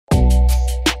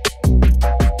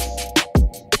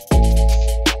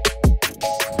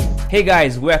Hey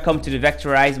guys, welcome to the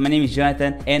Vectorize. My name is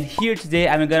Jonathan, and here today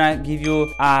I'm gonna give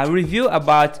you a review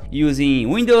about using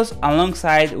Windows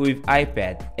alongside with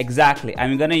iPad. Exactly,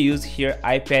 I'm gonna use here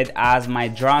iPad as my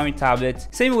drawing tablet,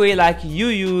 same way like you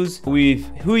use with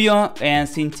HUION and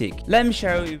CINTIQ. Let me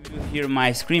share with you here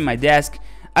my screen, my desk.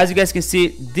 As you guys can see,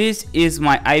 this is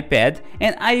my iPad,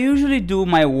 and I usually do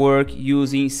my work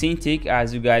using CINTIQ.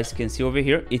 As you guys can see over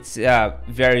here, it's a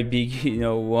very big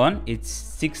one, it's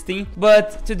 16,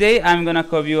 but today I'm gonna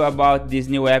cover you about this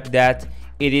new app that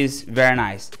it is very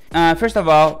nice. First of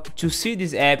all, to see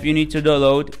this app you need to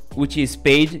download, which is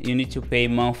paid. You need to pay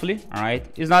monthly. All right,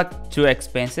 it's not too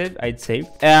expensive, I'd say.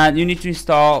 And you need to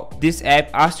install this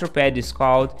app. ASTROPAD is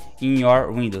called, in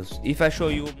your Windows. If I show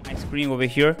you my screen over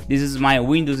here, this is my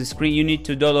Windows screen. You need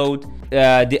to download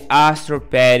the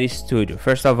ASTROPAD Studio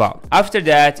first of all. After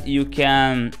that, you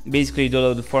can basically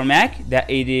download for Mac, that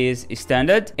it is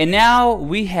standard. And now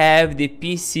we have the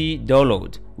PC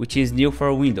download, which is new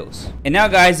for Windows. And now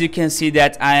guys, you can see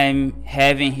that I'm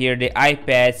having here the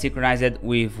iPad synchronized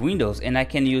with Windows, and I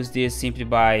can use this simply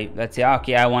by, let's say,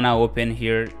 okay, I want to open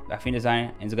here Affinity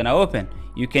design, and it's gonna open.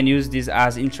 You can use this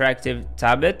as interactive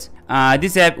tablet.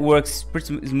 This app works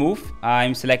pretty smooth.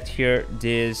 I'm select here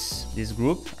this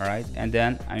group, all right, and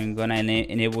then I'm gonna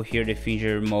enable here the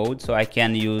finger mode, so I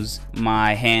can use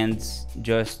my hands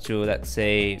just to, let's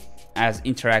say, as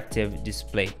interactive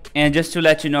display. And just to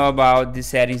let you know about the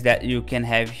settings that you can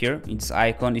have here in this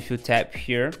icon, if you tap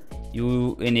here,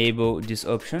 you enable this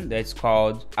option that's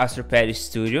called ASTROPAD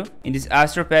Studio. In this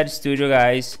ASTROPAD Studio,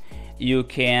 guys, you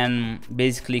can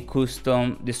basically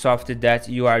custom the software that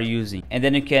you are using, and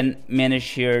then you can manage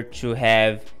here to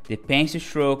have the pencil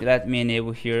stroke. Let me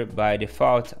enable here by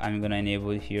default. I'm gonna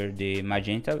enable here the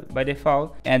magenta by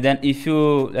default. And then if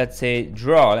you, let's say,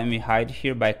 draw, let me hide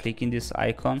here by clicking this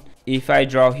icon. If I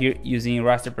draw here using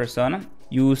raster persona,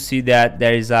 you will see that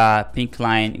there is a pink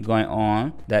line going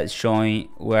on that's showing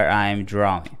where I'm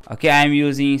drawing. Okay, I'm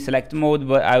using select mode,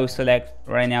 but I will select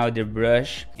right now the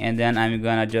brush, and then I'm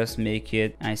gonna just make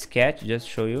it a sketch, just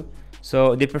show you.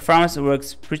 So the performance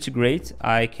works pretty great.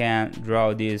 I can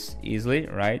draw this easily,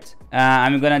 right?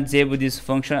 I'm gonna disable this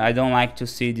function. I don't like to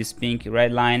see this pink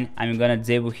red line. I'm gonna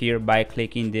disable here by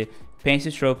clicking the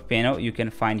pencil stroke panel. You can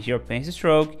find here pencil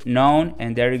stroke, none,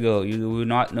 and there you go. You will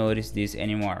not notice this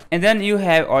anymore. And then you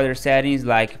have other settings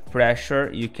like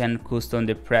pressure. You can custom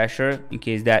the pressure in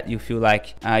case that you feel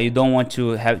like you don't want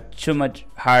to have too much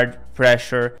hard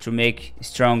pressure to make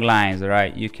strong lines. All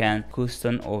right, you can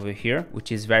custom over here,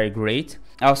 which is very great.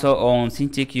 Also on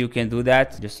CINTIQ you can do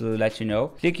that, just to let you know.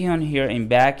 Clicking on here in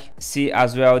back, see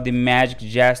as well the magic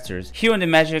gestures. Here on the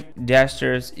magic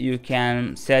gestures, you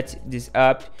can set this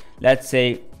up. Let's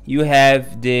say you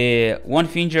have the one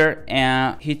finger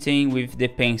and hitting with the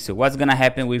pencil. What's gonna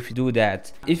happen if you do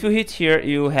that? If you hit here,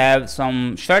 you have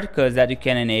some shortcuts that you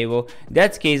can enable. In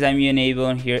that case, I'm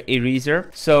enabling here eraser.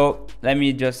 So let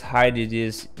me just hide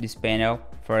this panel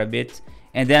for a bit,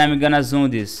 and then I'm gonna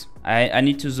zoom this. I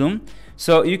need to zoom.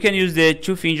 So you can use the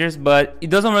two fingers, but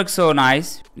it doesn't work so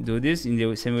nice. Do this in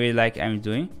the same way like I'm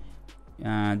doing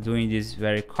this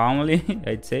very calmly.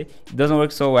 I'd say it doesn't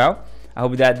work so well. I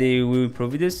hope that they will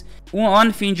improve this.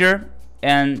 One finger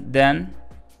and then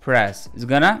press. It's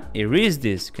gonna erase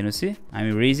this. Can you see? I'm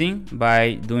erasing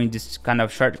by doing this kind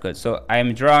of shortcut. So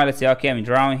I'm drawing, let's say, okay, I'm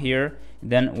drawing here,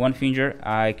 then one finger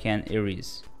I can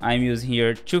erase. I'm using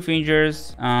here two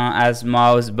fingers as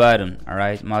mouse button. All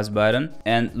right, mouse button,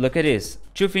 and look at this,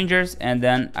 two fingers, and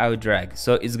then I will drag.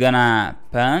 So it's gonna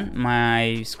pan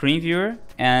my screen viewer.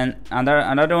 And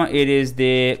another one, it is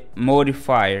the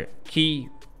modifier key.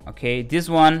 Okay, this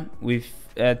one with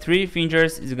three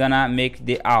fingers is gonna make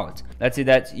the out. Let's say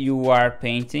that you are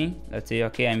painting. Let's say,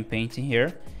 okay, I'm painting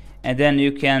here, and then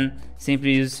you can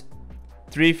simply use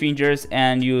three fingers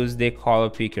and use the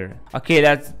color picker. Okay,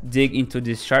 let's dig into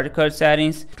this shortcut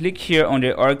settings. Click here on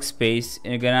the workspace,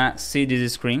 and you're gonna see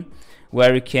this screen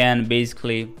where you can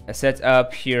basically set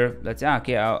up here. Let's say,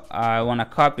 okay, I want to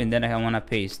copy and then I want to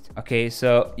paste. Okay,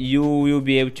 so you will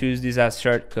be able to use this as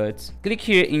shortcuts. Click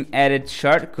here in edit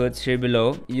shortcuts here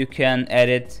below. You can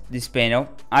edit this panel.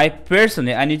 I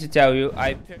need to tell you,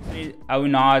 I will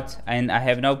not, and I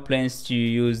have no plans to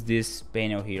use this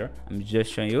panel here. I'm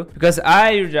just showing you because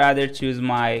I would rather choose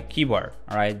my keyboard.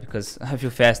 All right, because I feel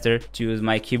faster to use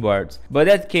my keyboard. But in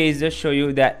that case, just show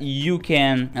you that you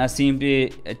can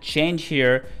simply change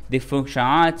here the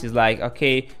functionalities, like,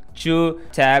 okay, two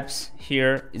taps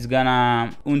here is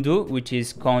gonna undo, which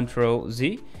is Ctrl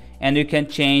Z, and you can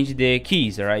change the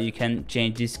keys. All right, you can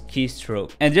change this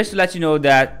keystroke. And just to let you know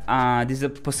that this is a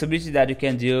possibility that you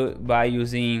can do by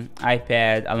using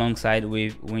iPad alongside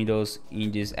with Windows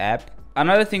in this app.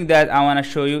 Another thing that I want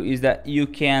to show you is that you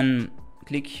can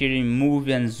click here in move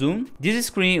and zoom. This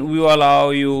screen will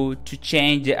allow you to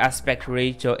change the aspect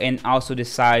ratio and also the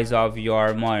size of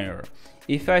your monitor.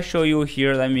 If I show you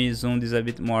here, let me zoom this a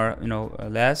bit more,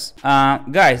 less.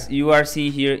 Guys, you are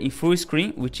seeing here in full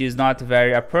screen, which is not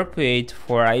very appropriate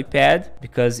for iPad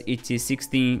because it is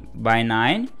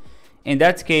 16:9. In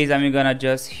that case, I'm gonna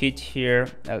just hit here.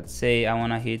 Let's say I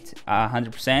wanna hit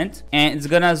 100%, and it's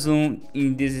gonna zoom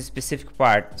in this specific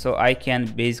part, so I can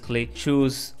basically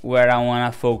choose where I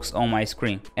wanna focus on my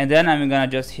screen. And then I'm gonna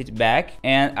just hit back,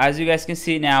 and as you guys can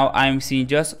see now, I'm seeing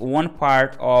just one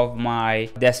part of my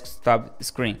desktop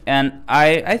screen. And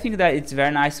I think that it's a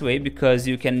very nice way because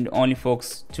you can only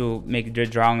focus to make the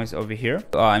drawings over here.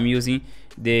 I'm using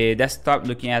the desktop,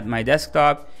 looking at my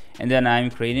desktop, and then I'm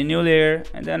creating a new layer,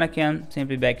 and then I can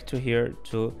simply back to here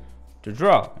to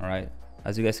draw. All right,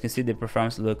 as you guys can see, the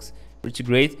performance looks pretty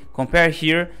great. Compare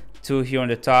here to here on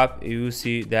the top, you will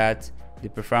see that the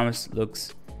performance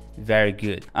looks very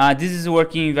good. This is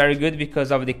working very good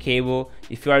because of the cable.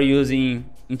 If you are using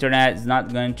internet, it's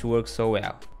not going to work so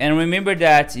well. And remember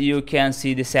that you can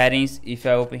see the settings. If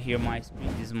I open here my screen,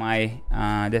 this is my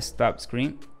desktop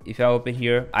screen. If I open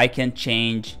here, I can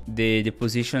change the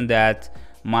position that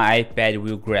my iPad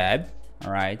will grab.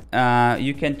 All right,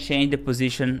 you can change the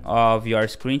position of your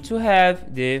screen to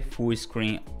have the full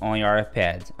screen on your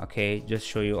iPad. Okay, just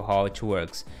show you how it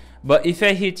works. But if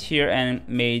I hit here and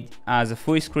made as a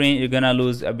full screen, you're gonna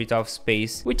lose a bit of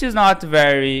space, which is not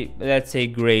very, let's say,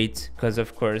 great, because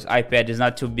of course iPad is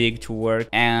not too big to work,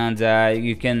 and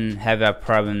you can have a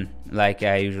problem like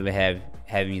I usually have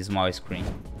having a small screen.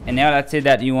 And now let's say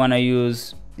that you want to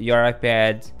use your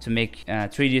iPad to make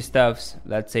 3D stuffs.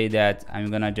 Let's say that I'm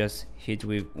gonna just hit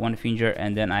with one finger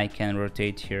and then I can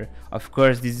rotate here. Of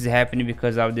course, this is happening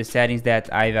because of the settings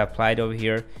that I've applied over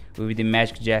here with the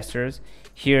magic gestures.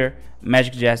 Here,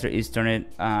 magic gesture is turned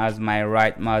as my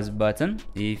right mouse button.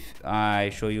 If I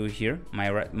show you here,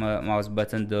 my right mouse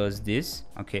button does this.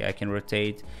 Okay, I can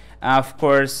rotate. Of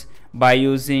course, by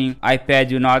using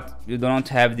iPad, you don't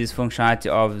have this functionality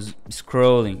of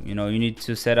scrolling. You need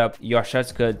to set up your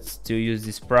shortcuts to use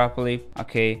this properly.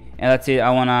 Okay, and let's say I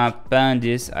wanna pan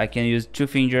this, I can use two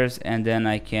fingers and then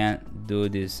I can do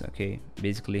this. Okay,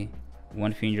 basically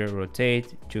one finger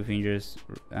rotate, two fingers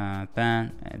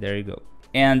pan, and there you go.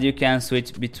 And you can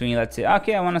switch between, let's say,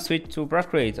 okay, I want to switch to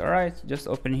Procreate. All right, just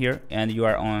open here and you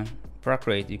are on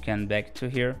Procreate. You can back to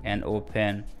here and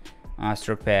open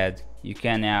ASTROPAD. You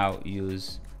can now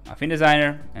use Affinity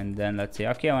Designer, and then let's say,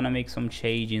 okay, I want to make some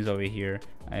shadings over here.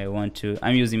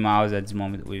 I'm using mouse at this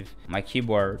moment with my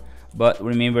keyboard, but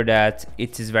remember that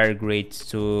it is very great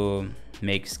to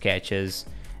make sketches.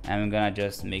 I'm gonna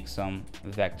just make some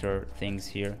vector things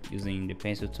here using the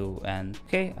pencil tool. And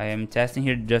okay, I am testing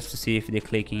here just to see if the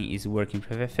clicking is working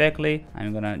perfectly.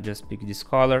 I'm gonna just pick this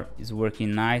color. It's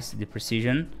working nice. The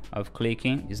precision of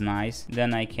clicking is nice.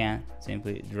 Then I can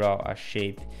simply draw a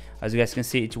shape. As you guys can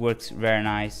see, it works very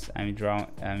nice. I'm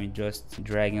just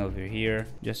dragging over here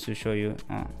just to show you.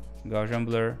 Gaussian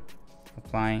blur,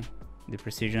 applying. The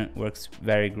precision works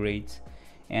very great,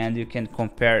 and you can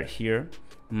compare here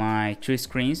my two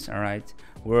screens. All right,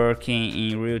 working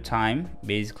in real time.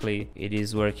 Basically it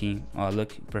is working,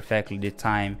 look, perfectly. The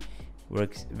time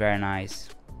works very nice.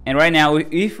 And right now,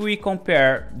 if we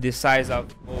compare the size of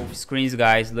both screens,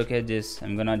 guys, look at this.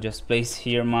 I'm gonna just place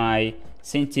here my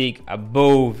CINTIQ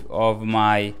above of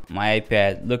my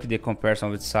iPad. Look at the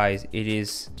comparison with size. It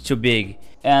is too big.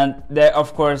 And there,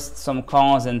 of course, some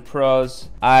cons and pros.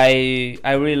 I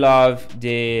really love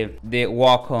the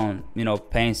Wacom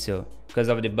pencil, because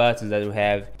of the buttons that we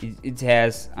have. It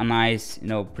has a nice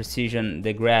precision.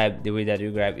 The grab, the way that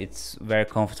you grab, it's very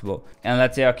comfortable. And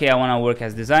let's say, okay, I want to work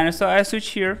as designer, so I switch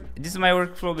here. This is my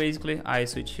workflow. Basically I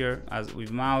switch here as with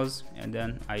mouse, and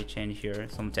then I change here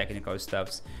some technical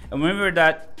stuffs. And remember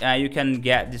that you can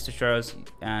get these tutorials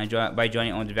by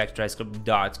joining on the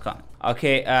vectorizescript.com.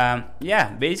 Okay,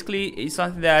 yeah, basically it's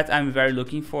something that I'm very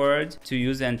looking forward to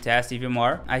use and test even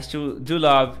more. I still do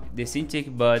love the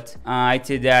CINTIQ, but I'd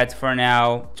say that for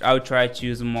now I'll try to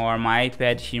use more my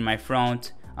iPad here in my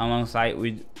front alongside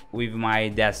with my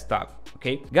desktop.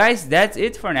 Okay guys, that's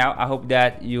it for now. I hope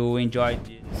that you enjoyed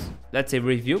this, let's say,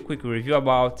 quick review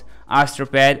about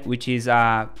ASTROPAD, which is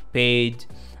a paid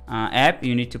app,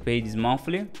 you need to pay this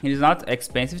monthly. It is not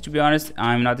expensive, to be honest.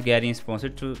 I'm not getting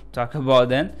sponsored to talk about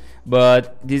them,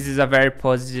 but this is a very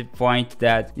positive point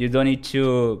that you don't need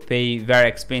to pay very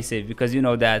expensive, because you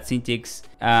know that CINTIQ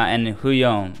and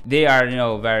HUION, they are, you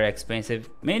know, very expensive,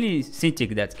 mainly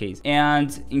CINTIQ that case.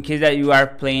 And in case that you are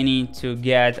planning to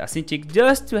get a CINTIQ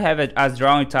just to have it as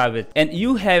drawing tablet and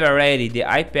you have already the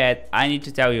iPad, I need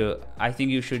to tell you, I think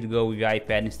you should go with the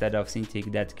iPad instead of CINTIQ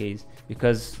in that case,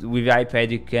 because with the iPad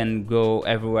you can go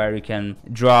everywhere, you can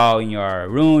draw in your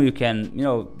room, you can, you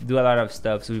know, do a lot of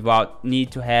stuff without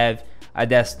need to have a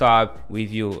desktop with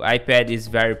you. iPad is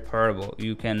very portable.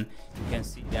 You can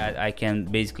see that I can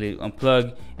basically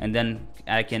unplug and then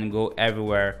I can go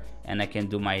everywhere and I can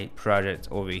do my project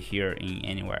over here in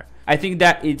anywhere. I think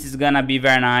that it is gonna be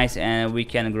very nice and we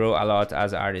can grow a lot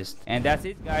as artists. And that's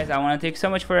it, guys. I want to thank so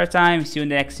much for your time. See you in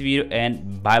the next video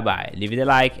and bye bye. Leave it a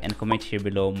like and comment here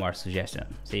below more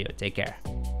suggestions. See you. Take care.